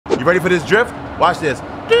You ready for this drift? Watch this. No!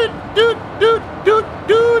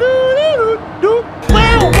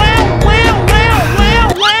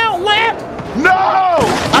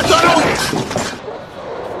 I thought I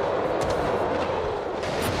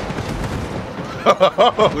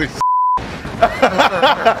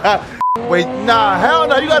was... Wait, nah, hell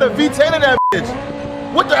no, you got a V10 in that bitch.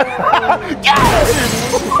 What the?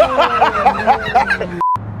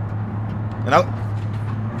 And I...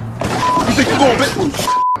 You think you're going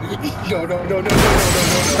bitch? No.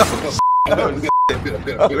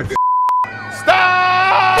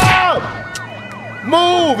 Stop!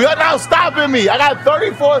 Move! You're now stopping me. I got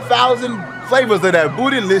 34,000 flavors of that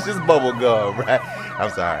bootylicious bubble gum, right? I'm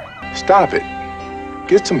sorry. Stop it.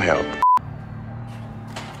 Get some help.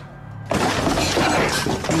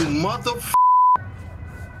 You mother.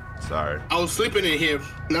 Sorry. I was sleeping in here.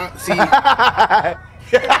 Not see.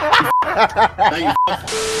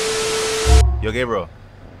 Yo, Gabriel.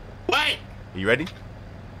 What? Are you ready?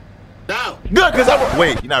 No. Good, cause I'm.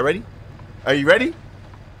 Wait, you're not ready? Are you ready?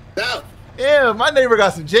 No. Yeah, my neighbor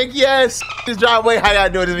got some janky ass this driveway. How y'all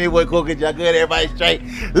doing? This me, boy, cool. Y'all good? Everybody straight?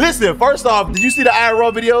 Listen, first off, did you see the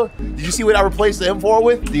IRL video? Did you see what I replaced the M4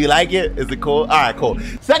 with? Do you like it? Is it cool? All right, cool.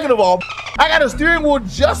 Second of all, I got a steering wheel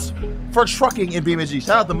just for trucking in BEAMNG.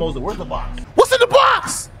 Shout out to Moza. Where's the box? What's in the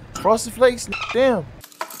box? Frosted Flakes. Damn.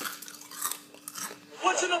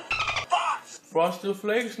 What's in the box? Frosted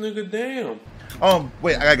Flakes, nigga, damn.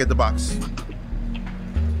 Wait, I gotta get the box.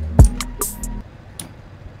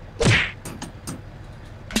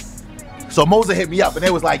 So Moza hit me up and they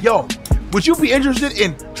was like, yo, would you be interested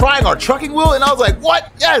in trying our trucking wheel? And I was like, what?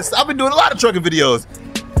 Yes, I've been doing a lot of trucking videos.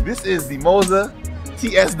 This is the Moza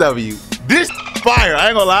TSW. This fire, I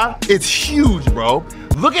ain't gonna lie, it's huge, bro.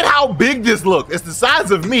 Look at how big this looks. It's the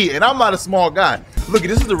size of me and I'm not a small guy. Look,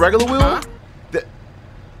 this is the regular wheel.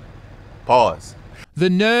 Pause. The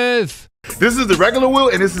nerve. This is the regular wheel,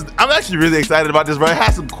 and this is, I'm actually really excited about this, bro. It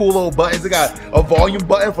has some cool old buttons. It got a volume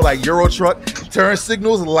button for like Euro truck, turn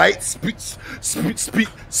signals, light, cruise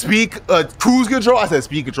control. I said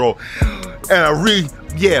speed control. And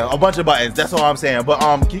a bunch of buttons. That's all I'm saying. But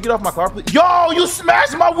can you get off my car, please? Yo, you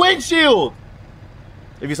smashed my windshield.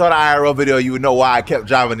 If you saw the IRL video, you would know why I kept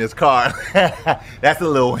driving this car. That's a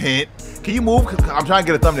little hint. Can you move? I'm trying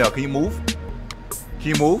to get a thumbnail. Can you move? Can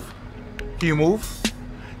you move? Can you move?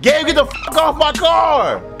 Gabe, get the fuck off my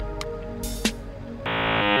car!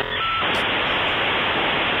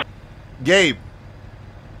 Gabe.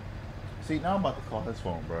 See, now I'm about to call his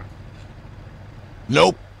phone, bro.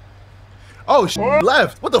 Nope. Oh,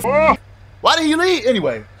 left. What the fuck? Why did he leave?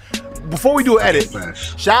 Anyway, before we do an edit,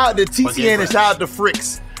 shout out to TCN and shout out to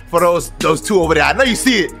Fricks for those two over there. I know you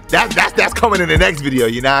see it. That's coming in the next video,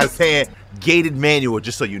 you know what I'm saying? Gated manual,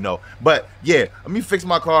 just so you know. But yeah, let me fix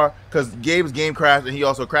my car because Gabe's game crashed and he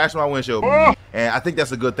also crashed my windshield. And I think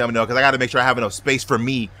that's a good thumbnail because I got to make sure I have enough space for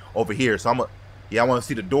me over here. So I want to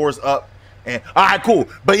see the doors up. And all right, cool.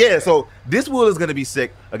 But yeah, so this wheel is gonna be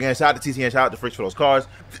sick. Again, shout out to TCN, shout out to Fricks for those cars.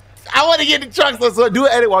 I want to get the trucks, so do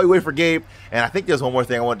an edit while we wait for Gabe. And I think there's one more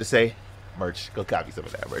thing I wanted to say. Merch, go copy some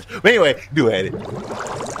of that merch. But anyway, do an edit.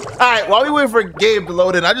 All right, while we wait for Gabe to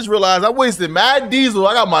load in, I just realized I wasted mad diesel.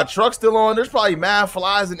 I got my truck still on. There's probably mad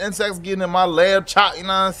flies and insects getting in my lamb chop, you know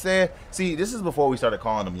what I'm saying? See, this is before we started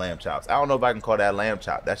calling them lamb chops. I don't know if I can call that lamb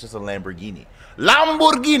chop. That's just a Lamborghini.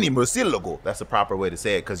 Lamborghini Murcielago. That's the proper way to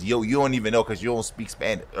say it, because you don't even know because you don't speak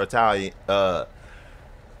Spanish or Italian,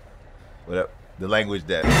 whatever, the language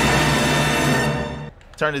that.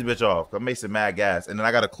 Turn this bitch off. I made some mad gas. And then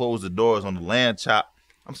I got to close the doors on the lamb chop.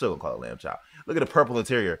 I'm still going to call it lamb chop. Look at the purple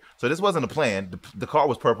interior. So this wasn't a plan. The car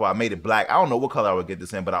was purple. I made it black. I don't know what color I would get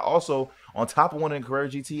this in. But I also, on top of one in Carrera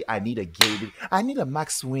GT, I need a gated. I need a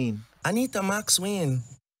Max Win. I need the Max Win.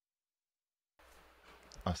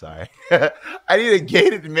 I'm sorry. I need a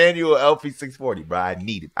gated manual LP640, bro. I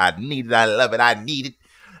need it. I need it. I love it. I need it.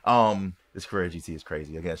 This Carrera GT is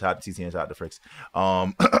crazy. Again, shout out to TCN, shout out to Fricks.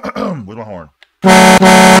 Where's my horn? All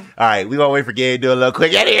right, we gonna wait for Gabe to do a little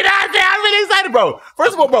quick. I'm really excited, bro.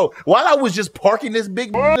 First of all, bro, while I was just parking this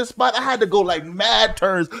big spot, I had to go like mad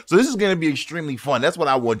turns. So this is gonna be extremely fun. That's what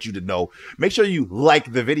I want you to know. Make sure you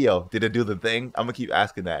like the video. Did it do the thing? I'm gonna keep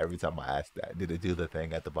asking that every time I ask that. Did it do the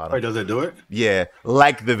thing at the bottom? Wait, does it do it? Yeah,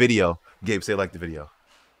 like the video. Gabe, say like the video.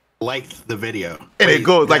 Like the video. And it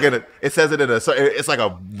goes like it says it in it's like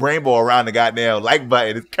a rainbow around the goddamn like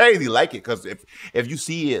button. It's crazy. Like it, because if you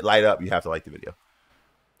see it light up, you have to like the video.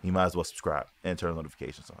 You might as well subscribe and turn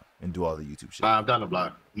notifications on and do all the YouTube shit. I'm down the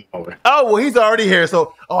block. Over. Oh, well, he's already here.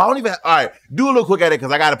 So, I don't even. All right, do a little quick edit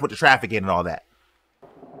because I got to put the traffic in and all that.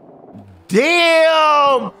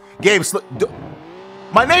 Damn, Gabe,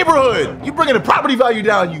 My neighborhood. You bringing the property value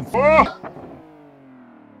down, you. Got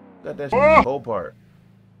that shit whole part.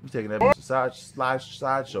 You taking that bitch to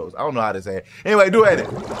side shows. I don't know how to say it. Anyway, do edit.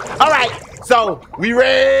 All right, so we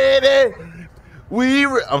ready.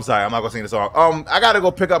 I'm sorry, I'm not gonna sing the song. I gotta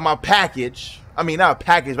go pick up my package. I mean, not a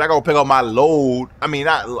package, but I gotta go pick up my load. I mean,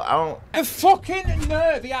 I don't. A fucking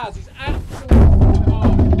nervy ass is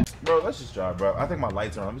absolutely. Bro, let's just drive, bro. I think my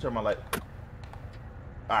lights are on. Let me turn my light.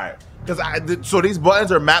 All right, because so these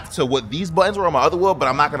buttons are mapped to what these buttons were on my other wheel, but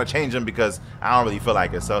I'm not gonna change them because I don't really feel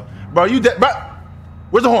like it. So, bro, bro,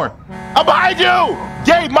 where's the horn? I'm behind you,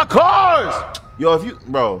 Gabe. My cars. Yo, if you,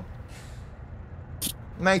 bro.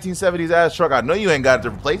 1970s ass truck. I know you ain't got to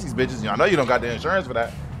replace these bitches. I know you don't got the insurance for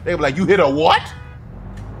that. They be like, you hit a what?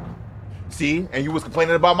 See, and you was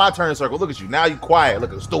complaining about my turn circle. Look at you. Now you quiet,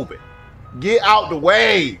 looking stupid. Get out the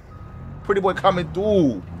way. Pretty boy coming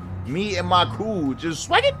through. Me and my crew just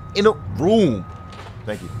swag it in the room.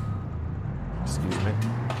 Thank you. Excuse me.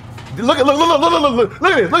 Look at this.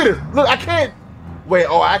 Look, I can't. Wait,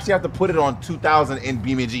 oh, I actually have to put it on 2000 in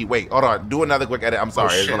BEAMNG. Wait, hold on. Do another quick edit. I'm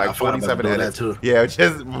sorry. Oh, it's like 47 edits. Too. Yeah,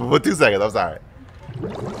 just for 2 seconds. I'm sorry.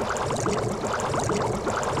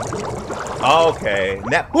 Okay.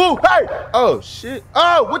 Now, ooh, hey! Oh, shit.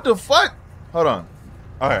 Oh, what the fuck? Hold on.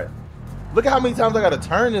 All right. Look at how many times I got to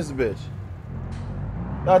turn this bitch.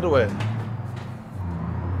 Out the way.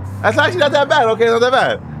 That's actually not that bad. Okay, not that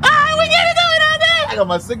bad. Ah, we get it doing all day. I got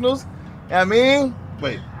my signals. You know what I mean?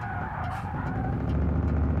 Wait.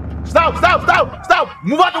 Stop.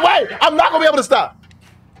 Move out the way. I'm not going to be able to stop.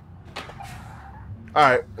 All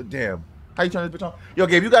right. Damn. How you turn this bitch on? Yo,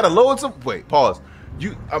 Gabe, you got to load some. Wait, pause.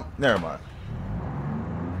 Never mind.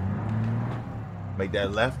 Make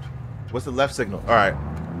that left. What's the left signal? All right.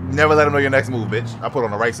 Never let them know your next move, bitch. I put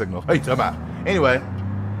on the right signal. What you talking about? Anyway.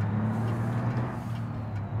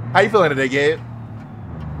 How you feeling today, Gabe?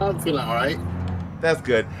 I'm feeling all right. That's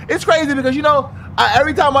good. It's crazy because, you know,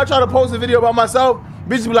 every time I try to post a video about myself,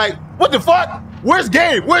 bitches be like, what the fuck? Where's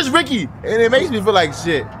Gabe? Where's Ricky? And it makes me feel like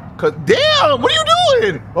shit. Cause damn, what are you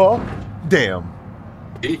doing? Oh, damn.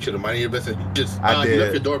 You should have minded your business. You just I did. You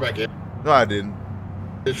left your door back in. No, I didn't.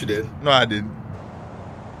 Yes, you did. No, I didn't.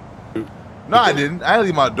 No, I didn't. I didn't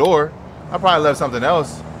leave my door. I probably left something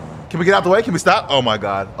else. Can we get out the way? Can we stop? Oh my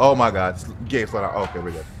God. Oh my God. Gabe, slow down. Okay,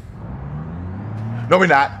 we're good. No, we're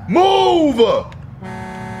not. Move!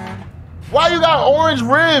 Why you got orange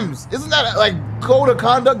rims? Isn't that like code of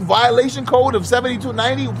conduct violation code of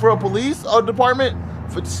 7290 for a police department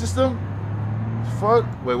for the system? Fuck.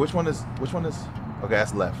 Wait, which one is? Okay,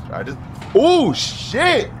 that's left. All right, just. Oh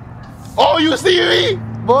shit! Oh, you see me?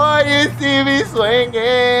 Boy, you see me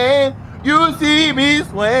swinging. You see me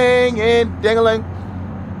swinging. Dang-a-lang.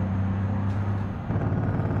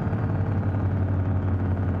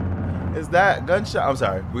 Is that gunshot? I'm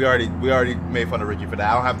sorry. We already made fun of Ricky for that.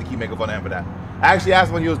 I don't have to keep making fun of him for that. I actually asked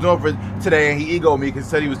him what he was doing for today, and he egoed me because he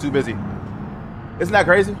said he was too busy. Isn't that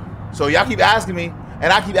crazy? So y'all keep asking me,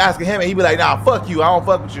 and I keep asking him, and he be like, nah, fuck you. I don't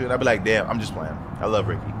fuck with you. And I be like, damn, I'm just playing. I love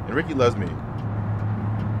Ricky, and Ricky loves me.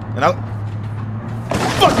 And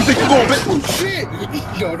fuck you think you're going, bitch? Oh shit!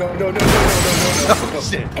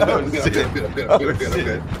 No. Oh shit! Oh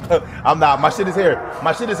shit! I'm not. My shit is here.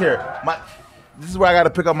 This is where I gotta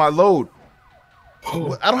pick up my load.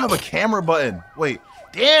 I don't have a camera button. Wait.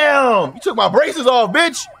 Damn! You took my braces off,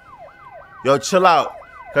 bitch! Yo, chill out.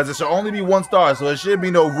 Cause it should only be 1 star, so it should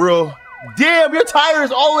be no real. Damn, your tire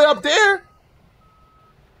is all the way up there?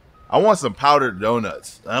 I want some powdered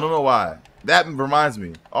donuts. I don't know why. That reminds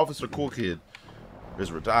me. Officer Cool Kid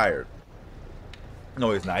is retired.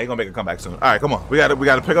 No, he's not. He's gonna make a comeback soon. Alright, come on. We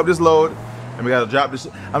gotta pick up this load and we gotta drop this.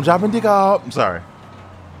 I'm dropping dick off. I'm sorry.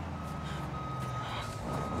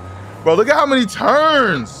 Bro, look at how many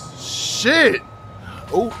turns. Shit.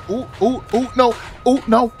 Ooh, no.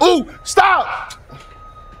 Ooh, stop.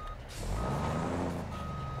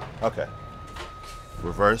 Okay.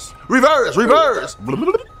 Reverse. You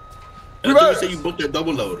say you booked a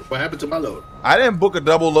double load. What happened to my load? I didn't book a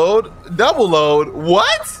double load. Double load?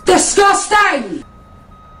 What? Disgusting.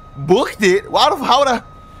 Booked it? How would I?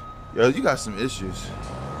 Yo, you got some issues.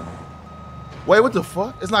 Wait, what the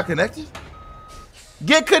fuck? It's not connected?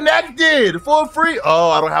 Get connected for free. Oh,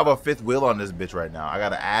 I don't have a 5th wheel on this bitch right now. I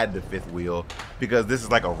gotta add the 5th wheel because this is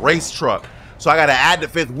like a race truck. So I gotta add the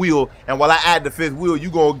 5th wheel, and while I add the 5th wheel, you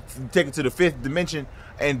gonna take it to the 5th dimension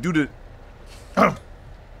and do the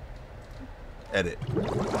edit.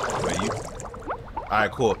 Wait, all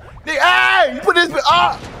right, cool. Hey, you put this.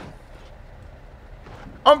 I'm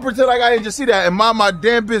gonna pretend like I didn't just see that and mind my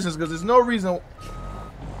damn business because there's no reason.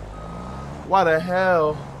 Why the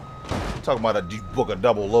hell? Talking about you book a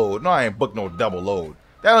double load. No, I ain't booked no double load.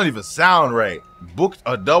 That don't even sound right. Booked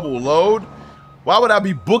a double load? Why would I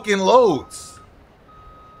be booking loads?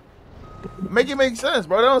 Make it make sense,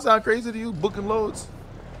 bro. That don't sound crazy to you, booking loads?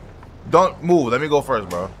 Don't move. Let me go first,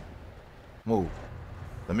 bro. Move.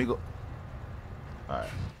 Let me go. All right.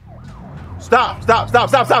 Stop.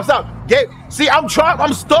 Gabe, see, I'm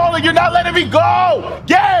stalling. You're not letting me go.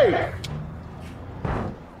 Gabe!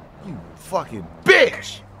 You fucking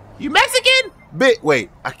bitch. You Mexican? Wait,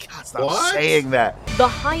 I can't stop saying that. The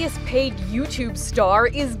highest paid YouTube star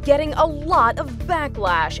is getting a lot of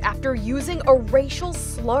backlash after using a racial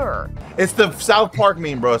slur. It's the South Park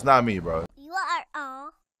meme, bro. It's not me, bro. You are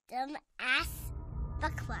all dumb ass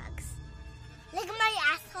fuckbugs. Look at my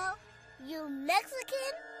asshole, you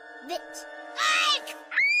Mexican bitch.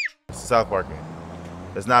 It's the South Park meme.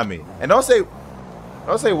 It's not me. And don't say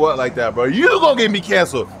what like that, bro. You gonna get me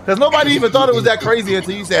canceled. Because nobody even thought it was that crazy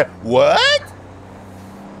until you said, what?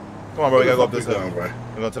 Come on, bro. We gotta go up this hill. We're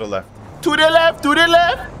going to the left. To the left, to the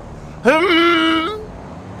left.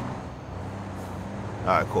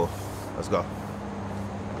 Alright, cool. Let's go.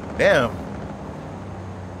 Damn.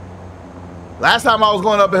 Last time I was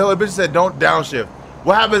going up a hill, the bitch said don't downshift.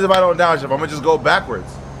 What happens if I don't downshift? I'm gonna just go backwards.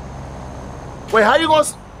 Wait, how you gonna...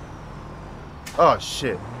 Oh,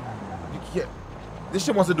 shit. You can't... This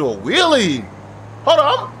shit wants to do a wheelie. Hold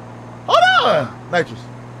on. Hold on. Nitrous.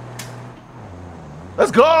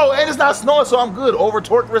 Let's go. And it's not snowing, so I'm good. Over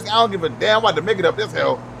torque risk, I don't give a damn. I'm about to make it up this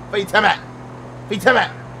hill. Feet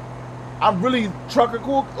I'm really trucker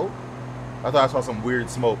cool. Oh, I thought I saw some weird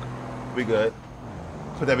smoke. We good.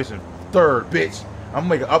 Put that bitch in third, bitch. I'm gonna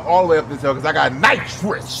make it up all the way up this hill because I got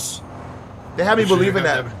nitrous. They have me believing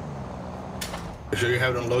that. You sure you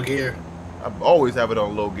have it on low gear? I always have it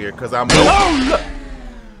on low gear because I'm low.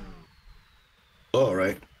 All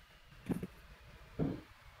right.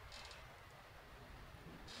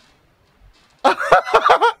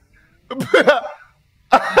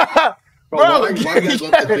 Bro, why you guys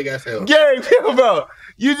love this big ass hill? Gary, bro,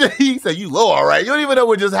 he said you low, all right. You don't even know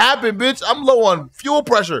what just happened, bitch. I'm low on fuel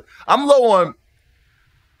pressure. I'm low on.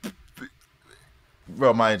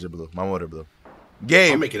 Bro, my engine blew. My motor blew.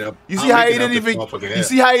 Gabe, make it up. You see how he didn't even? You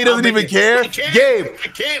see how he doesn't even care? Gabe,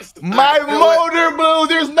 my motor blew.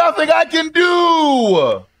 There's nothing I can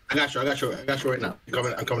do. I got you right now.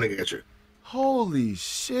 I'm coming to get you. Holy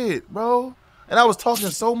shit, bro. And I was talking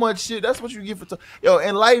so much shit. That's what you get for yo,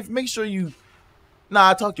 in life, make sure you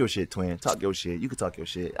talk your shit, twin. Talk your shit. You can talk your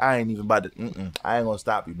shit. I ain't even about to I ain't gonna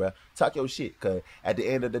stop you, bro. Talk your shit. Cause at the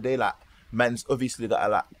end of the day, like, man's obviously gotta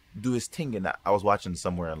like do his thing, and I was watching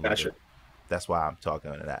somewhere in London. That's why I'm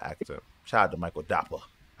talking in that accent. Shout out to Michael Dapper.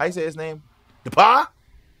 How you say his name? Dapper?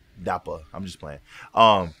 Dapper. I'm just playing.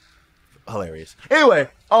 Hilarious. Anyway,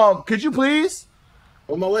 could you please?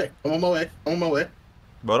 On my way.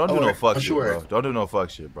 Bro, don't do no fuck shit, bro. Don't do no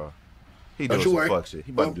fuck shit, bro. He doing some fuck shit.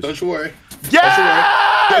 He about to do Don't you worry.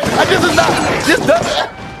 Yeah! This is not. This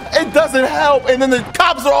doesn't. It doesn't help. And then the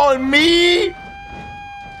cops are on me.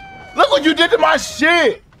 Look what you did to my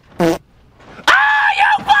shit. You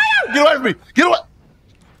fire! Get away from me. Get away.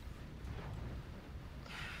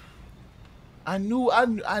 I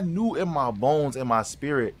knew in my bones, in my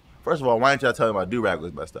spirit. First of all, why didn't y'all tell me my do-rag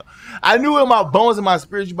was messed up? I knew in my bones and my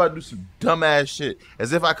spirit you about to do some dumbass shit.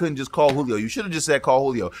 As if I couldn't just call Julio. You should have just said call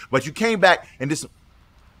Julio. But you came back and did some...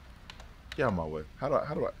 Get out of my way. How do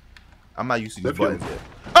I... I'm not used to these buttons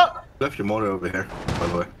yet. Left your motor over here, by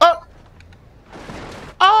the way. Whoa.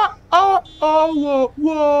 All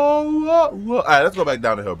right, let's go back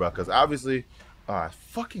down the hill, bro. Because obviously... I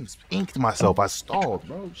fucking inked myself. I stalled,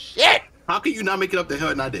 bro. Shit! How can you not make it up the hill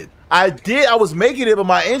and I did? I did. I was making it, but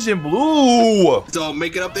my engine blew. So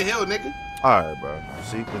make it up the hill, nigga. All right, bro.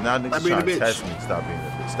 See, but now niggas trying to test me. Stop being a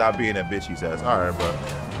bitch. Stop being that bitch, he says. All right, bro.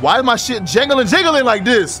 Why is my shit jiggling like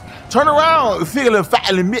this? Turn around. Feeling fat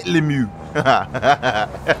and middling you.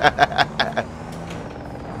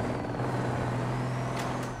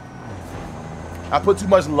 I put too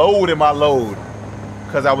much load in my load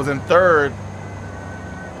because I was in third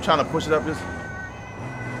trying to push it up this.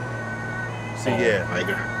 See, yeah, I'm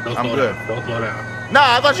good. Don't slow down.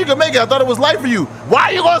 Nah, I thought you could make it. I thought it was light for you. Why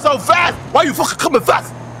are you going so fast? Why are you fucking coming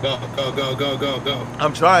fast? Go.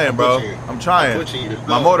 I'm trying, bro. I'm trying.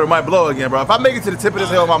 My motor might blow again, bro. If I make it to the tip of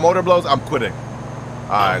this hill and my motor blows, I'm quitting. All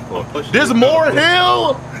right, cool. There's more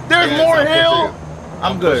hill. There's more hill.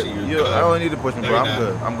 I'm good. I don't need to push me, bro. I'm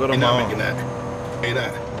good. I'm good on my own. Hey,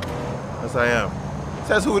 that. Yes, I am.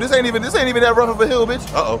 Says who? This ain't even that rough of a hill, bitch.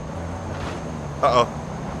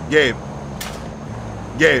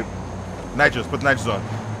 Gabe. Nitrous. Put the nitrous on.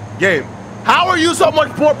 Gabe. How are you so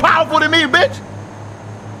much more powerful than me, bitch?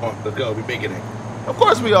 Oh, let's go. We're making it. Of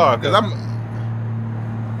course we are, because I'm...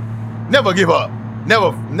 Never give up. Never.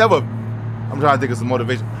 I'm trying to think of some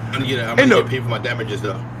motivation. I'm gonna get paid for my damages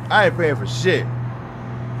though. I ain't paying for shit.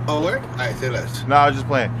 Oh, where? Alright, say less. No, I was just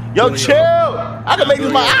playing. Yo, chill. I can make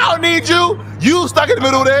this money. I don't need you. You stuck in the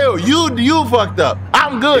middle of the hill. You fucked up.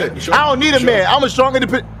 I'm good. Yeah, sure? I don't need a man. I'm a strong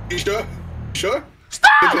independent. You sure? Sure? Stop!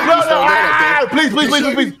 No. Please.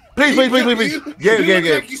 Yeah.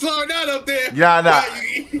 You slowing down up there. Yeah, nah.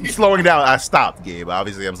 Slowing down. I stopped, Gabe.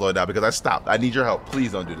 Obviously, I'm slowing down because I stopped. I need your help.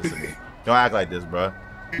 Please don't do this to me. Don't act like this, bro.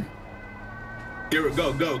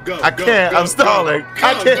 Go. I can't. I'm stalling.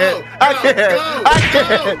 I can't.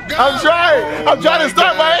 I'm trying to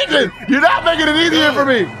start my engine. You're not making it easier for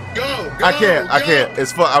me. I can't.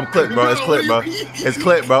 It's fun. I'm clipped, bro. It's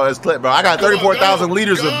clipped, bro. I got 34,000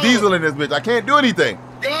 liters of diesel in this bitch. I can't do anything.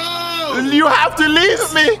 You have to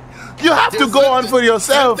leave me. You have to go on for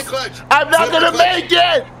yourself. I'm not gonna make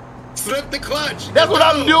it. Flip the clutch. That's what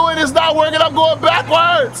I'm doing. It's not working. I'm going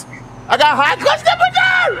backwards. I got high clutch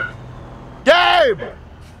temperature. Gabe!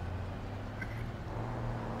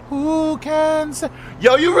 Who can say?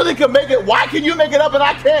 Yo, you really can make it. Why can you make it up and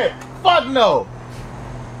I can't? Fuck no.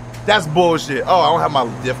 That's bullshit. Oh, I don't have my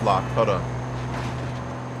diff lock. Hold on.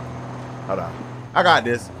 I got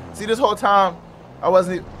this. See, this whole time, I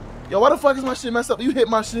wasn't even... Yo, why the fuck is my shit messed up? You hit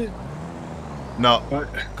my shit? No.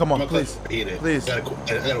 Come on, please. Please. I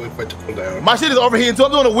gotta wait for it to cool down. My shit is overheating, so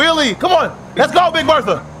I'm doing a wheelie. Come on. Let's go, Big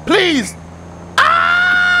Bertha. Please.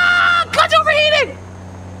 Clutch overheating!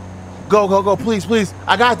 Go, please.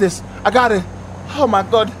 I got this. I got it. Oh my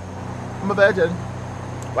god. I'm a bad Jen.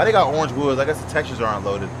 Why they got orange wheels? I guess the textures aren't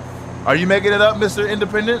loaded. Are you making it up, Mr.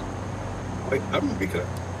 Independent? Wait, I'm gonna make it up.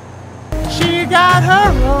 She got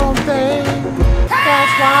her own thing.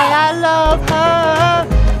 That's why I love her.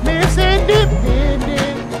 Miss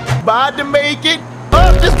Independent. About to make it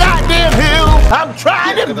up this goddamn hill. I'm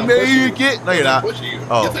trying to make it. No, you're not.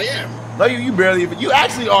 Oh. Yes, I am. No, you barely even. You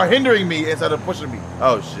actually are hindering me instead of pushing me.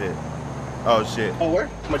 Oh shit. Oh, where?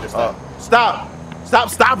 I'm gonna just stop. Stop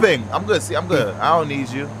stopping. I'm good. See, I'm good. I don't need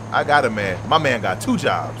you. I got a man. My man got 2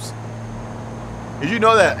 jobs. Did you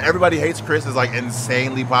know that Everybody Hates Chris is like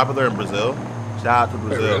insanely popular in Brazil? Shout out to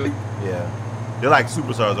Brazil. Really? Yeah. They're like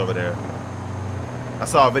superstars over there. I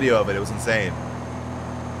saw a video of it. It was insane.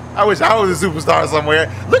 I wish I was a superstar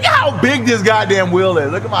somewhere. Look at how big this goddamn wheel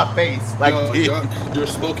is. Look at my face. Like, you're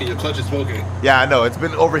smoking. Your clutch is smoking. Yeah, I know. It's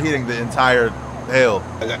been overheating the entire hill.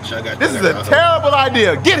 I got you. This is a terrible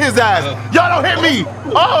idea. Get his ass. Y'all don't hit me.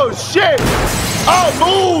 Oh, shit. Oh,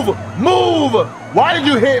 move. Why did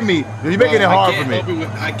you hit me? You're making it hard for me.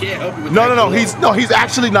 I can't help you with No. He's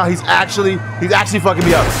actually fucking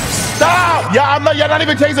me up. Stop. Yeah, y'all not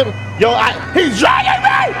even chasing me. Yo, he's dragging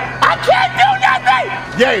me. I can't do nothing.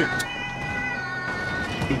 Yay.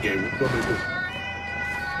 Okay, what do we do?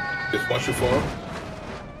 Just watch your fall.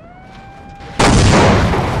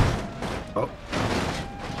 Oh.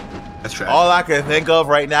 That's trash. All I could think of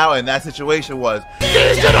right now in that situation was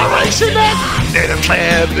Generation X. Data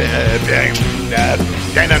Clan.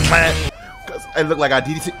 Because it looked like I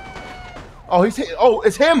DDT. Oh,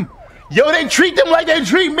 it's him. Yo, they treat them like they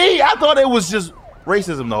treat me. I thought it was just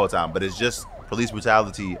racism the whole time, but it's just police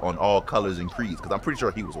brutality on all colors and creeds, because I'm pretty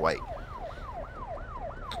sure he was white.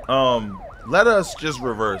 Let us just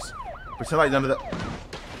reverse. Pretend like none of that.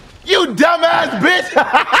 You dumbass bitch!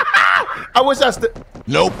 I wish I still.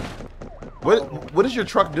 Nope. What is your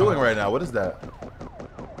truck doing right now? What is that?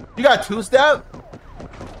 You got 2-step?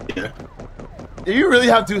 Yeah. Do you really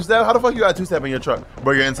have 2-step? How the fuck you got 2-step in your truck?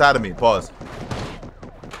 Bro, you're inside of me. Pause.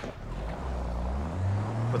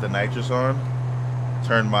 Put the nitrous on.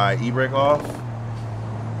 Turn my e-brake off.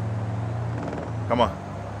 Come on.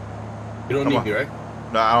 You don't need me, right?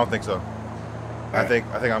 No, I don't think so. I think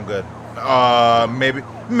I'm good.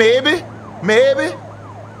 Maybe.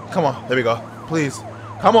 Come on, there we go. Please,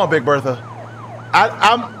 come on, Big Bertha.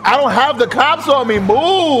 I don't have the cops on me.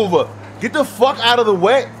 Move. Get the fuck out of the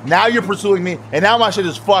way. Now you're pursuing me, and now my shit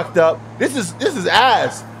is fucked up. This is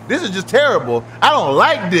ass. This is just terrible. I don't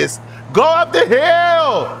like this. Go up the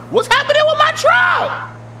hill. What's happening with my truck?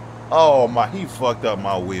 Oh my, he fucked up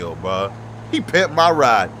my wheel, bro. He pimped my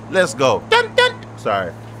ride. Let's go. Dun, dun.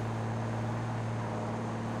 Sorry.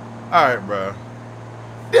 All right, bro.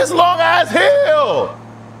 This long ass hill.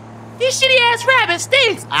 This shitty ass rabbit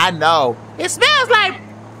stinks. I know. It smells like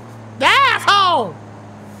the asshole.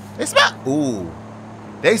 It smells. Ooh.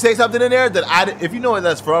 They say something in there that if you know what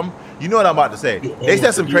that's from, you know what I'm about to say. They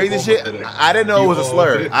said some crazy shit. I didn't know it was a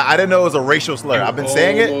slur. I didn't know it was a racial slur. I've been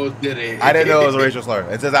saying it. I didn't know it was a racial slur.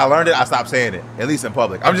 And since I learned it, I stopped saying it, at least in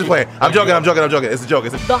public. I'm just playing. I'm joking. It's a joke.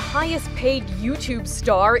 The highest paid YouTube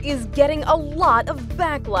star is getting a lot of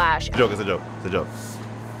backlash. It's a joke.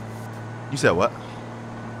 You said what?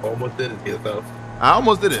 Almost did it to yourself. I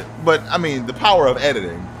almost did it, but I mean the power of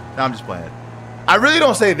editing. No, I'm just playing. I really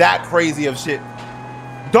don't say that crazy of shit.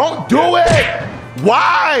 Don't do it!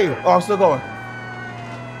 Why? Oh, I'm still going.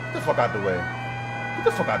 Get the fuck out the way. Get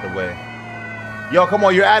the fuck out the way. Yo, come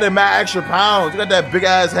on, you're adding mad extra pounds. You got that big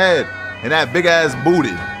ass head and that big ass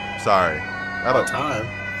booty. Sorry. About time.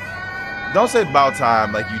 Don't say about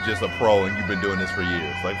time like you just a pro and you've been doing this for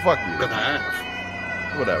years. Like, fuck you. But I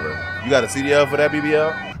have. Whatever. You got a CDL for that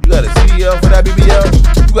BBL? You got a CDL for that BBL?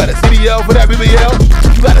 You got a CDL for that BBL?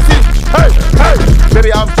 You got a CDL? Hey, hey!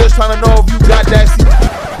 Baby, I'm just trying to know if you got that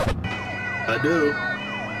CDL. I do.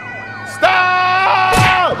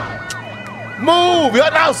 Stop! Move!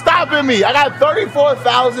 You're now stopping me. I got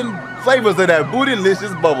 34,000 flavors of that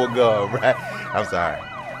bootylicious bubble gum, right? I'm sorry.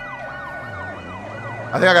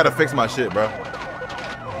 I think I gotta fix my shit, bro.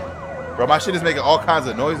 Bro, my shit is making all kinds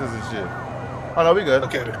of noises and shit. Oh no, we good.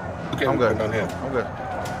 Okay, I'm good. Down here. I'm good.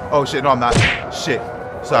 Oh shit, no, I'm not. Shit.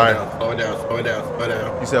 Sorry. Slow it down. Slow it down. Slow it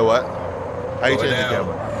down. You said what? How you Slow it change the down.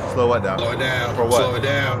 camera? Slow what down? Slow it down. For what? Slow it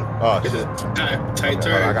down. Oh, Get shit. it tight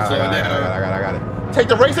turn. I got Slow it. it down. I got it. Take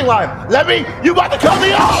the racing line. Let me. You about to cut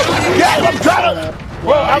me off? Yeah, I'm trying to.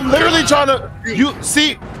 Bro, I'm literally trying to. You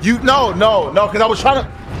see? You no, because I was trying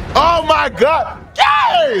to. Oh my god,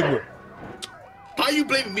 Gabe! How you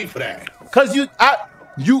blaming me for that? Cause you,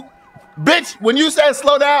 bitch. When you said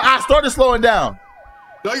slow down, I started slowing down.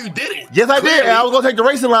 No, you didn't. Yes, I did. And I was gonna take the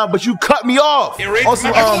racing line, but you cut me off. On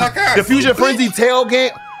some Diffusion Frenzy tail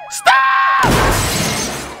game. Stop!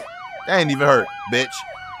 That ain't even hurt, bitch.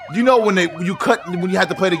 You know when you have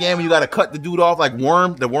to play the game and you gotta cut the dude off like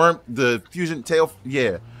the fusion tail.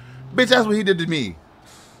 Yeah, bitch, that's what he did to me.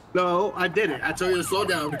 No, I didn't. I told you to slow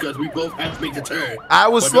down because we both had to make the turn. I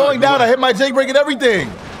was slowing down. I hit my Jake brake and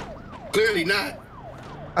everything. Clearly not.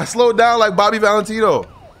 I slowed down like Bobby Valentino.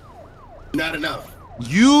 Not enough.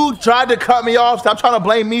 You tried to cut me off. Stop trying to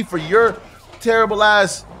blame me for your terrible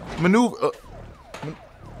ass maneuvers.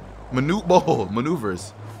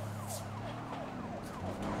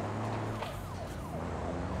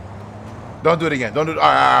 Don't do it again. Don't do it. All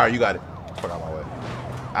right, you got it. Fuck out my way.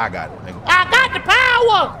 I got it, nigga. I got the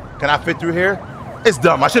power. Can I fit through here? It's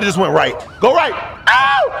dumb. I should have just went right. Go right.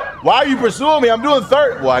 Ow! Why are you pursuing me? I'm doing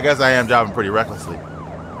third. Well, I guess I am driving pretty recklessly.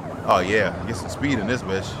 Oh, yeah. Get some speed in this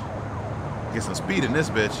bitch. Get some speed in this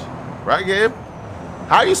bitch. Right, Gabe?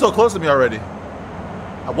 How are you so close to me already?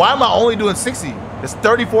 Why am I only doing 60? It's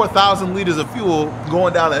 34,000 liters of fuel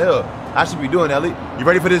going down the hill. I should be doing that. You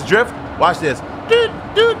ready for this drift? Watch this.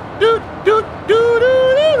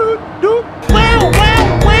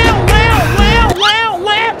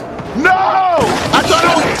 No! I thought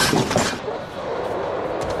I was...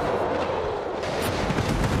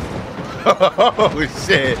 Oh,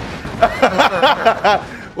 shit.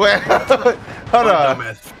 Wait, hold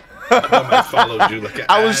on. I followed you like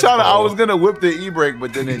I was gonna whip the e-brake,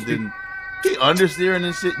 but then it didn't. He understeering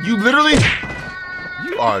and shit. You literally,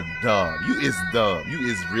 you are dumb. You is dumb. You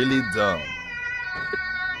is really dumb.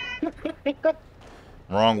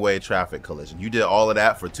 Wrong way traffic collision. You did all of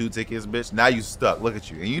that for 2 tickets, bitch. Now you stuck. Look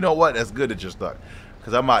at you. And you know what? That's good that you're stuck.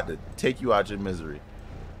 Because I'm about to take you out your misery.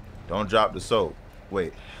 Don't drop the soap.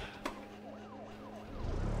 Wait.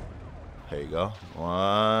 There you go.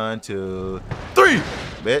 1, 2, 3.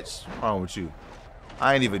 Bitch, what's wrong with you?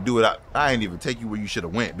 I ain't even do it. I ain't even take you where you should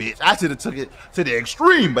have went, bitch. I should have took it to the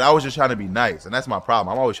extreme, but I was just trying to be nice. And that's my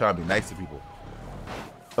problem. I'm always trying to be nice to people.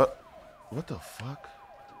 What the fuck?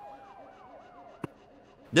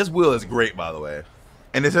 This wheel is great, by the way.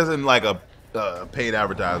 And this isn't like a paid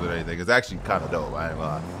advertisement or anything. It's actually kind of dope. I ain't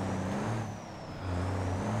lying.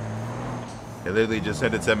 They literally just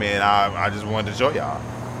sent it to me, and I just wanted to show y'all.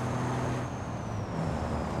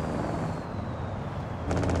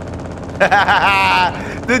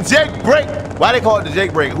 The Jake break. Why they call it the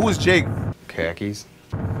Jake break? Who is Jake? Khakis.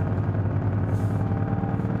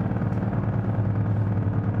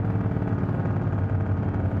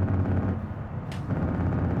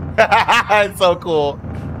 It's so cool.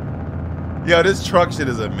 Yo, this truck shit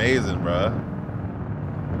is amazing, bro.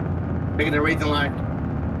 Making the racing line.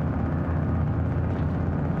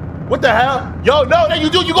 What the hell? Yo, no, that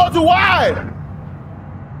you do. You go too wide.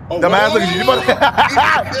 Oh, Dumbass, look at you. You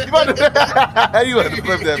about to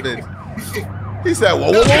flip that bitch. He said,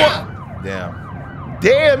 whoa, whoa, whoa. Damn.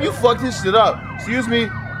 Damn, you fucked this shit up. Excuse me.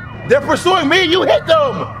 They're pursuing me. You hit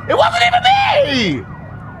them. It wasn't even me.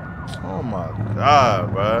 Oh my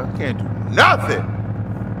God, bro. Can't do nothing.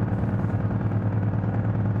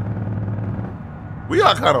 We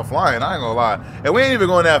are kind of flying, I ain't gonna lie. And we ain't even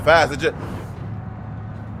going that fast. It just...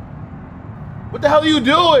 What the hell are you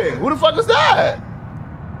doing? Who the fuck is that?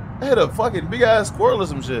 I hit a fucking big ass squirrel or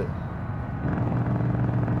some shit.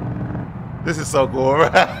 This is so cool,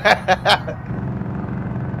 right?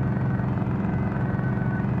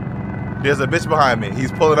 There's a bitch behind me.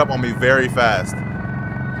 He's pulling up on me very fast.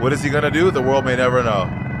 What is he gonna do? The world may never know.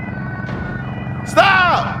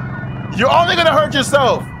 Stop! You're only gonna hurt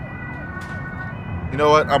yourself. You know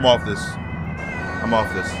what? I'm off this. I'm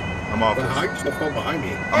off this. I'm off this. How you so far behind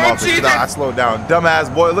me? I'm off this. I slowed down.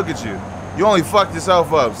 Dumbass boy, look at you. You only fucked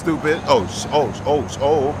yourself up, stupid. Oh.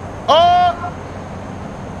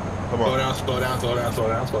 Come on. Slow down. Slow down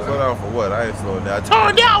for what? I ain't slowing down.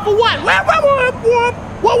 Turn down for what? What?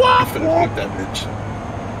 Fuck that bitch.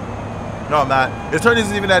 No, I'm not. This turn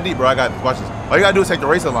isn't even that deep, bro. I got this. Watch this. All you gotta do is take the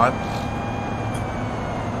racer line.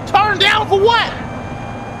 Turn down for what?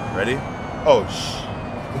 Ready? Oh,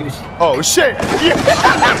 oh, shit.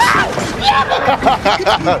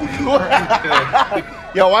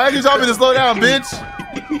 Yo, why didn't you tell me to slow down, bitch?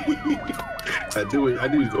 I do it. I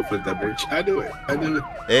knew you go flip that bitch. I do it.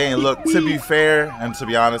 Hey, look, to be fair and to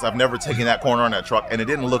be honest, I've never taken that corner on that truck, and it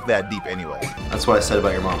didn't look that deep anyway. That's what I said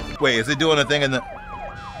about your mom. Wait, is it doing a thing in the...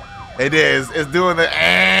 It is. It's doing the...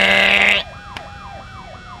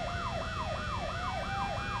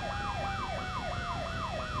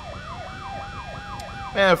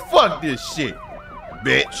 Man, fuck this shit,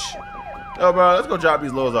 bitch. Yo, bro, let's go drop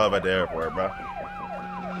these loads off at the airport, bro.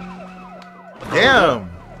 Damn.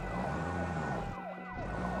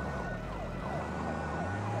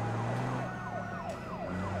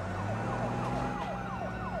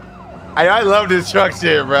 I love this truck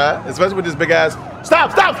shit, bro. Especially with this big ass.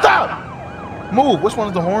 Stop! Move. Which one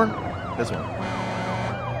is the horn? This one.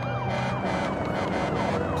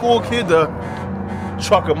 Cool kid, the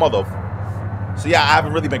trucker mother. So yeah, I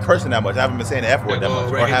haven't really been cursing that much. I haven't been saying the F word that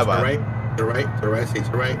much. Or have I? To the right. Say to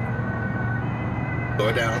the right. Slow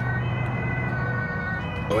it down.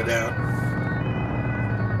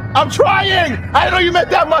 I'm trying! I didn't know you meant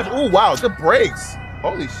that much. Ooh, wow, good brakes.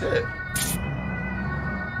 Holy shit.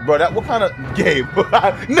 Bro, what kind of game?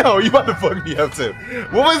 No, you about to fuck me up too.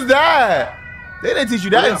 What was that? They didn't teach you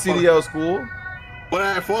that in CDL school. What did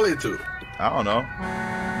I fall into? I don't know.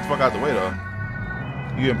 Get the fuck out the way though.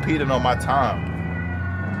 You impeding on my time.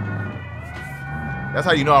 That's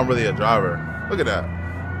how you know I'm really a driver. Look at that.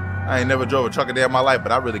 I ain't never drove a truck a day in my life,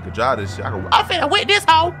 but I really could drive this shit. I finna whip this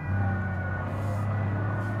hoe.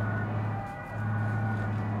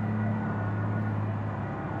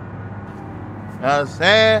 You know what I'm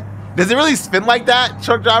saying? Does it really spin like that,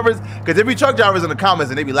 truck drivers? Because there be truck drivers in the comments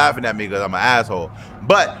and they be laughing at me because I'm an asshole.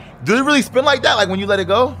 But does it really spin like that, like when you let it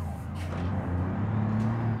go?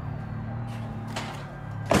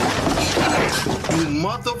 You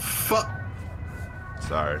motherfucker.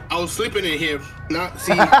 Sorry. I was sleeping in here. Now,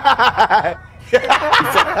 see. Now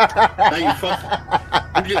you fuck.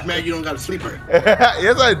 I'm just mad you don't got a sleeper.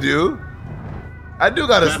 Yes, I do. I do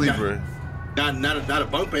got a sleeper. Not a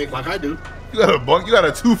bunk bed like I do. You got a bunk? You got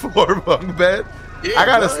a 2-floor bunk bed? Yeah, I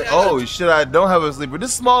got a... Oh, shit, I don't have a sleeper.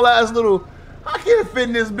 This small-ass little... I can't fit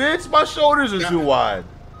in this, bitch. My shoulders are too wide.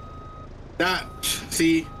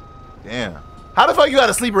 See? Damn. How the fuck you got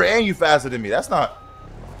a sleeper and you faster than me? That's not...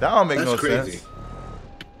 That don't make no crazy. sense.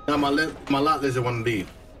 Now my lot lizard want to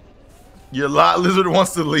leave. Your lot lizard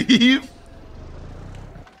wants to leave?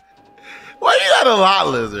 Why you got a lot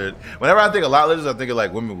lizard? Whenever I think of lot lizards, I think of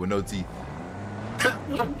like women with no teeth. I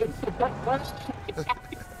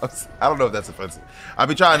don't know if that's offensive. I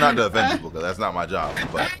be trying not to offend people because that's not my job.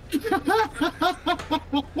 But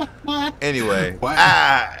anyway,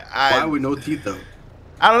 why with no teeth though?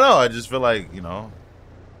 I don't know. I just feel like you know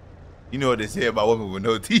what they say about women with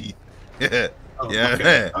no teeth. Yeah, yeah.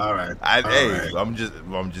 Okay. All right. Right. I'm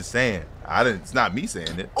just saying. It's not me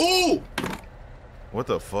saying it. Ooh. What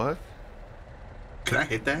the fuck? Can I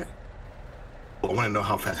hit that? I want to know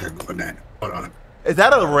how fast I can go on that. Hold on. Is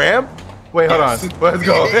that a ramp? Wait, hold on. Let's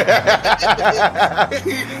go.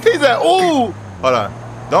 He said, ooh. Hold on.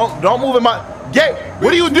 Don't move in my gate.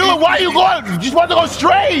 What are you doing? Why are you going? You just want to go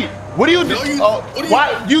straight. What are you doing?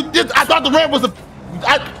 Why you did? I thought the ramp was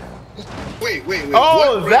Wait.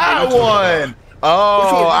 Oh, that one.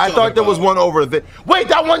 Oh, I thought there was one over there. Wait,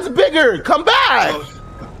 that one's bigger. Come back.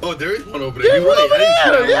 Oh, there is one over there. You're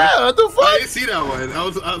right. Yeah, what the fuck? I didn't see that one.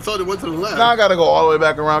 I saw the one to the left. Now I gotta go all the way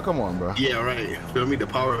back around. Come on, bro. Yeah, right. Feel me? The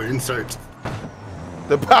power of insert.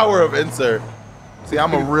 The power of insert. See,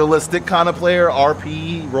 I'm a realistic kind of player.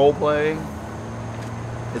 RP, role playing.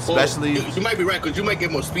 Especially. Well, you might be right, because you might get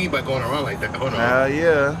more speed by going around like that. Hold on.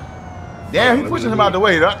 Yeah. Damn, he pushing him out the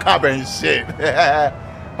way. That cop ain't shit.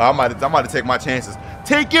 I'm about to take my chances.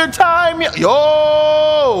 Take your time.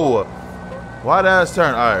 Yo! Wide ass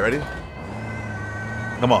turn. All right, ready?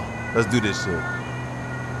 Come on. Let's do this shit.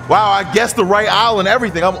 Wow, I guessed the right aisle and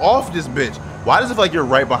everything. I'm off this bitch. Why does it feel like you're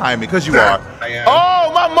right behind me? Because you are.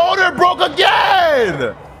 Oh, my motor broke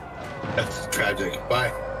again. That's tragic.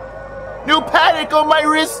 Bye. New paddock on my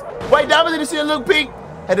wrist. White diamonds in the ceiling look pink.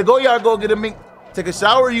 Had to go yard, go get a mink. Take a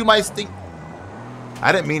shower, you might stink.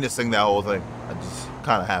 I didn't mean to sing that whole thing. It just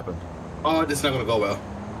kind of happened. Oh, this is not gonna go well.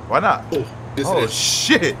 Why not? Oh,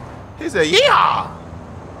 shit. He said, yeah.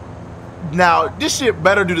 Now, this shit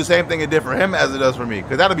better do the same thing it did for him as it does for me.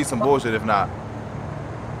 Because that'll be some bullshit if not.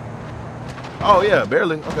 Oh, yeah,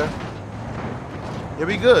 barely. Okay. You'll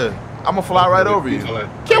be good. I'm going to fly right over you.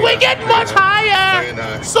 Can we get much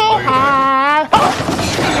higher? So high.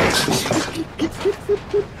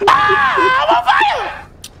 Ah, I'm on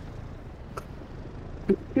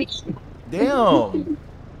fire. Damn.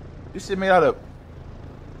 This shit made out of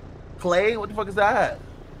clay? What the fuck is that?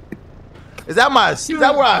 Is that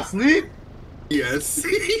where I sleep? Yes.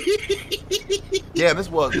 Yeah, this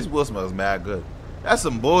wood smells mad good. That's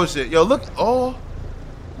some bullshit. Yo, look. Oh,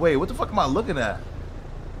 wait. What the fuck am I looking at?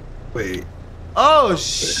 Wait. Oh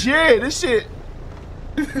shit! This shit.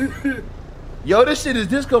 Yo, this shit is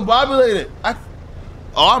discombobulated.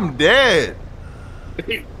 I'm dead.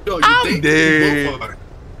 Yo, I'm dead.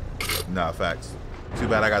 Nah, facts. Too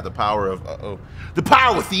bad I got the power of the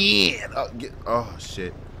power within. Oh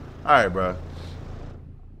shit. All right, bro.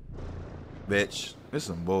 Bitch, this is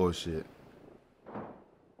some bullshit.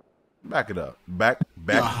 Back it up. Back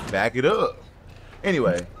it up.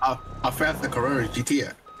 Anyway. How fast is the Carrera GT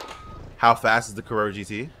at? How fast is the Carrera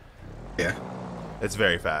GT? Yeah. It's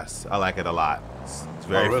very fast. I like it a lot. It's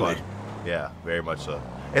very really? fun. Yeah, very much so.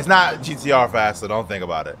 It's not GTR fast, so don't think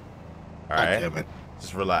about it. All right? Damn it.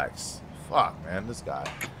 Just relax. Fuck, man, this guy.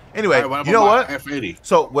 Anyway, Right, you know what? F80.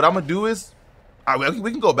 So what I'm gonna do is,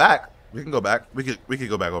 we can go back. We can go back. We could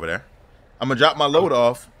go back over there. I'm gonna drop my load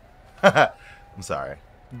off. I'm sorry.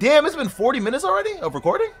 Damn, it's been 40 minutes already of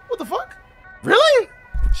recording? What the fuck? Really?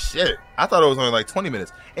 Shit. I thought it was only like 20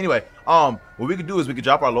 minutes. Anyway, what we could do is we could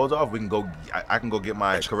drop our loads off. We can go. I can go get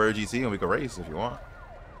my Carrera GT and we can race if you want.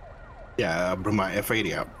 Yeah, I'll bring my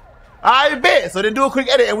F80 out. I bet. So then do a quick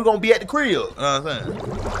edit and we're gonna be at the crib. You know what I'm saying?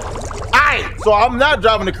 Alright, so I'm not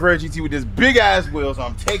driving the Carrera GT with this big ass wheel, so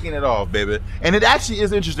I'm taking it off, baby. And it actually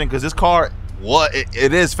is interesting because this car,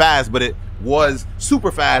 it is fast, but it was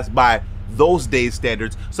super fast by those days'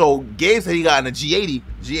 standards. So Gabe said he got in a G80,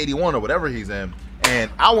 G81 or whatever he's in, and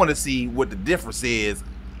I want to see what the difference is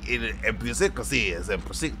and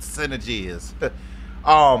percentage is.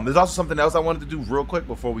 There's also something else I wanted to do real quick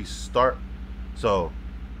before we start. So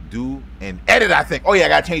do an edit, I think. Oh yeah, I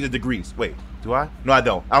gotta change the degrees. Wait, do I? No, I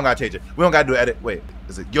don't. I don't gotta change it. We don't gotta do an edit. Wait,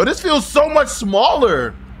 is it? Yo, this feels so much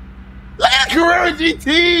smaller. Look at the Carrera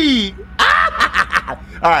GT.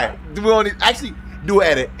 All right, we only actually do an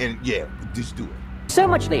edit and yeah, just do it. So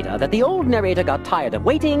much later that the old narrator got tired of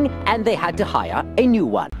waiting and they had to hire a new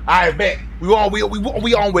one. I bet we on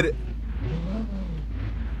with it.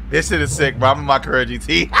 This shit is sick, bro. I'm in my Carrera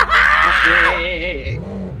GT.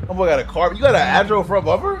 Oh boy, got a car. You got an Adro front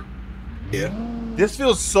bumper? Yeah. This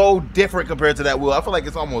feels so different compared to that wheel. I feel like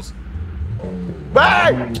it's almost.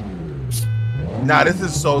 Bang! Nah, this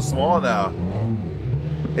is so small now.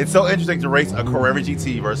 It's so interesting to race a Carrera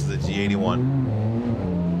GT versus a G81.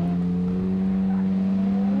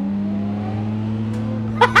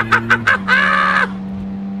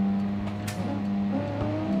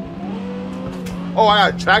 Oh,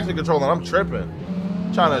 I got traction control and I'm tripping.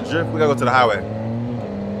 Trying to drift. We gotta go to the highway.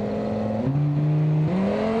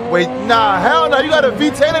 Wait, nah, hell no. You got a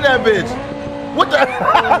V10 in that bitch. What the?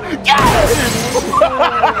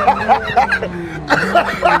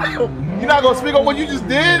 You're not gonna speak on what you just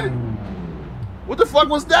did? What the fuck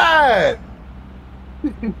was that?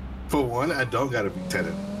 For one, I don't got a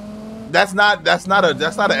V10. That's not a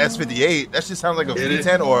S58. That shit sounds like a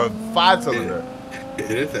V10 or a 5-cylinder.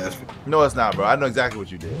 It is S50. No, it's not, bro. I know exactly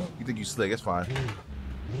what you did. You think you slick? It's fine.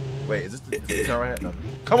 Wait, is this the turn right? No.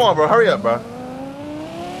 Come on, bro. Hurry up, bro.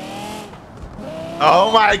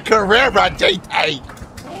 Oh my Carrera GT.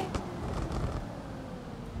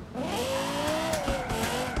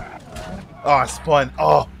 Oh, I spun.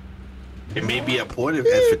 Oh. It may be a portive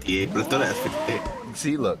S58, but it's still an S58.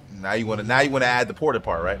 See, look. Now you wanna add the porta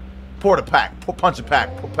part, right? Porta pack, punch a pack,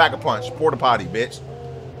 pack a punch, porta potty, bitch.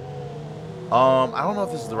 I don't know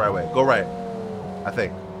if this is the right way. Go right, I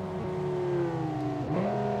think.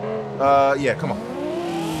 Yeah, come on.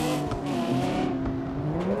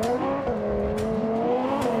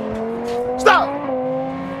 Stop!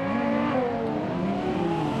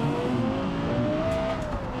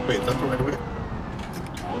 Wait, is that the right way?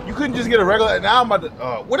 You couldn't just get a regular. Now I'm about to.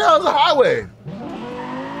 What the hell is a highway?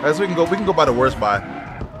 As we can go by the worst buy.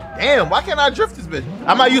 Damn, why can't I drift this bitch?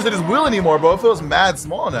 I'm not using this wheel anymore, bro. It feels mad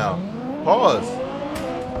small now. Pause.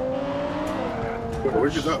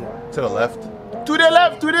 Where'd you go? To the left. To the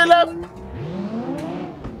left, to the left.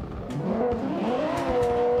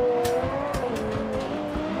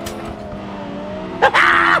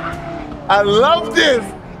 I love this.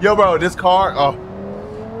 Yo, bro, this car, oh.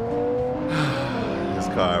 This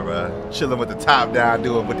car, bro. Chilling with the top down,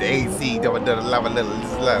 doing with the AC, doing the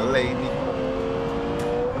little lady.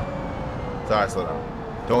 Sorry, slow down.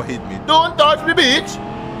 Don't hit me. Don't touch me, bitch.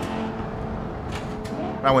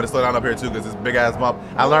 I want to slow down up here too, because this big ass bump.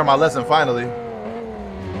 I learned my lesson finally.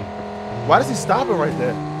 Why does he stop it right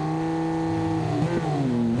there?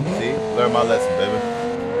 See? Learn my lesson, baby.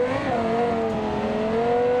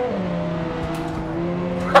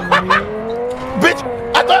 Bitch!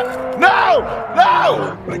 I thought. No!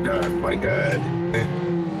 No! My God, my God.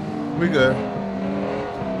 We good.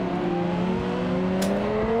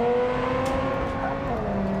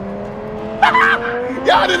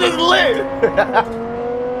 Y'all, this is lit!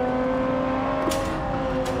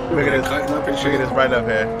 Look at this. Look at this right up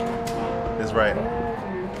here. This right.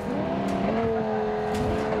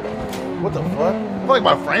 What the fuck? I feel like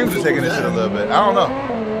my frames are taking this shit a little bit. I don't know.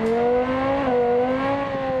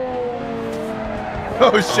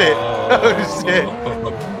 Oh shit. Oh shit.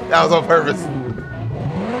 That was on purpose.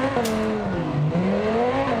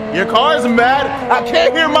 Your car's mad? I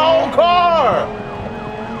can't hear my own car!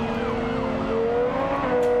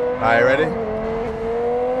 Alright, ready?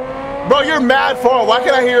 Bro, you're mad far. Why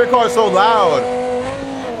can't I hear your car so loud?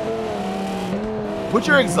 Put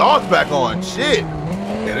your exhaust back on. Shit.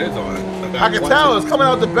 It is on. I can tell. It's coming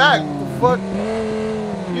out the back. What the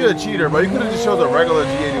fuck? You're a cheater, bro. You could have just showed the regular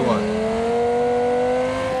G81.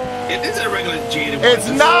 It is a regular G81. It's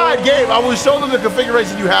not, Gabe. I will show them the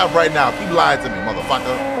configuration you have right now. Keep lying to me,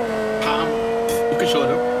 motherfucker. You can show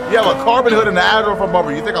them. You have a carbon hood and an Admiral from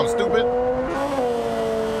bumper. You think I'm stupid?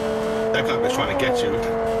 That cop is trying to get you.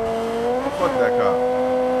 Fuck that cop.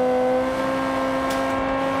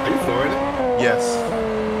 Are you flooring it? Yes.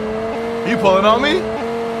 You pulling on me?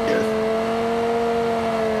 Yes.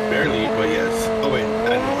 Barely, but yes. Oh wait,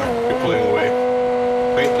 not anymore. You're pulling away.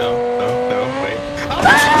 Wait, no, wait.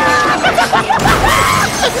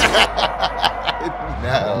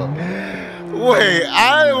 No. Wait,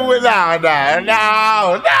 no.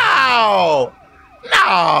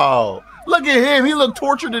 Look at him. He looked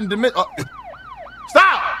tortured and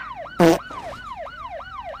Stop!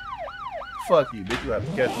 Fuck you, bitch. You have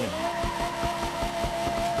to catch me.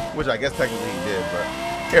 Which I guess technically he did, but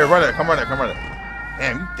here, run it. Come run it.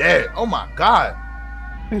 Damn, you dead. Oh my god.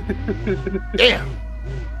 Damn.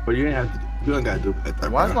 But you ain't have to. You don't gotta do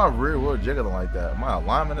that. Why is my rear wheel jiggling like that? My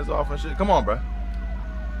alignment is off and shit. Come on, bro.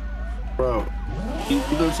 Bro, you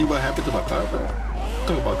don't see what happened to my car, bro.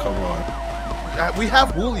 Talk about come on. We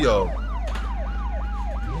have Julio.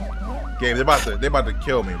 Game, they're about to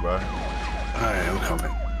kill me, bro. Alright, I'm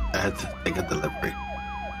coming. I had to take a delivery.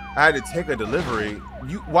 I had to take a delivery.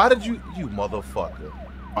 Why did you motherfucker?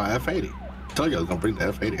 My F80. I told you I was gonna bring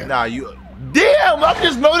the F80. Nah, you. Damn! I'm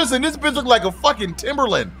just noticing this bitch look like a fucking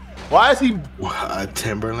Timberland. Why is he? A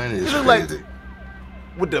Timberland is crazy. Like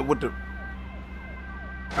with the. Alright,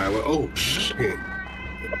 well, oh shit.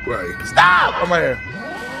 Right. Stop! I'm right here.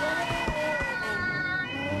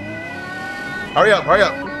 Hurry up!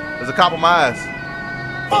 There's a cop on my ass.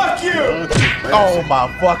 Fuck you! Oh my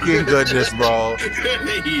fucking goodness, bro.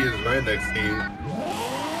 He is right next to you.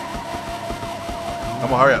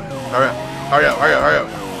 Come on, hurry up.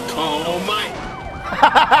 Oh my.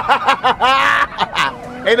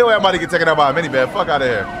 Ain't no way I'm about to get taken out by a minivan. Fuck out of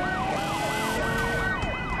here.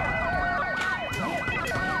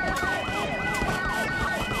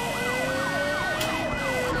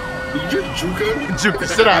 Did you just juke him? Juke the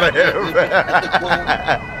shit out of him.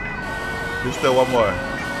 There's still one more.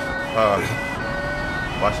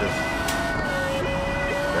 Watch this.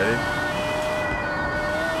 Ready?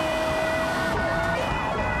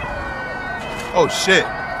 Oh shit.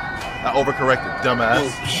 I overcorrected, dumbass. Oh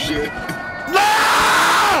shit.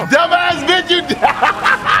 No! Dumbass bitch, you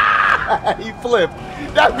he flipped.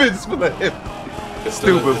 That bitch flipped.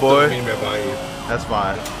 Stupid boy. That's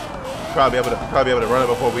fine. Probably able to run it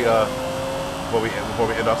before we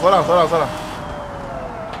end off. Slow down.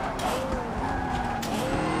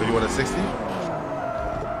 Do you want a 60?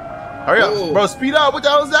 Hurry up, bro. Speed up. What the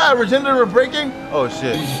hell is that? Regenerative braking? Oh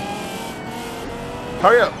shit.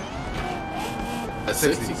 Hurry up.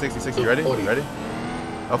 60. Ready? 40. Ready?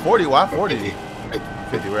 A 40? Why 40?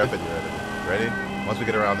 50. We're at 50. Ready? Once we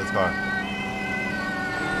get around this car.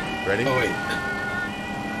 Ready? Oh wait.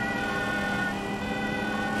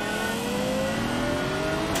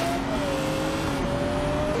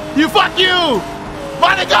 You fuck you!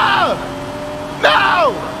 My nigga!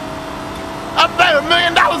 No! I paid $1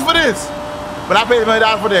 million for this! But I paid $1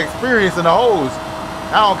 million for the experience and the hose.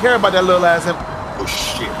 I don't care about that little ass. Oh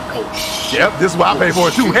shit. Oh shit. Yep, this is what I paid for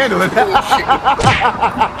it too, handling it.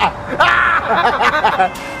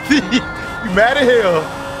 You mad as hell.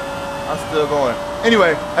 I'm still going.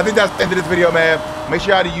 Anyway, I think that's the end of this video, man. Make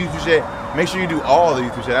sure y'all do YouTube shit. Make sure you do all the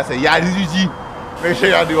YouTube shit. I say, yeah, make sure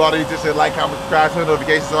y'all do all the YouTube shit. Like, comment, subscribe, turn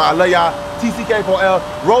notifications on. I love y'all.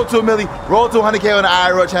 TCK4L. Roll to $1 million. Roll to 100K on the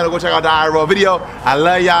IRL channel. Go check out the IRL video. I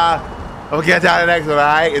love y'all. I'm gonna catch y'all in the next one, all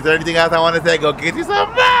right? Is there anything else I want to say? Go get you some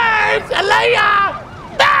merch. I love y'all.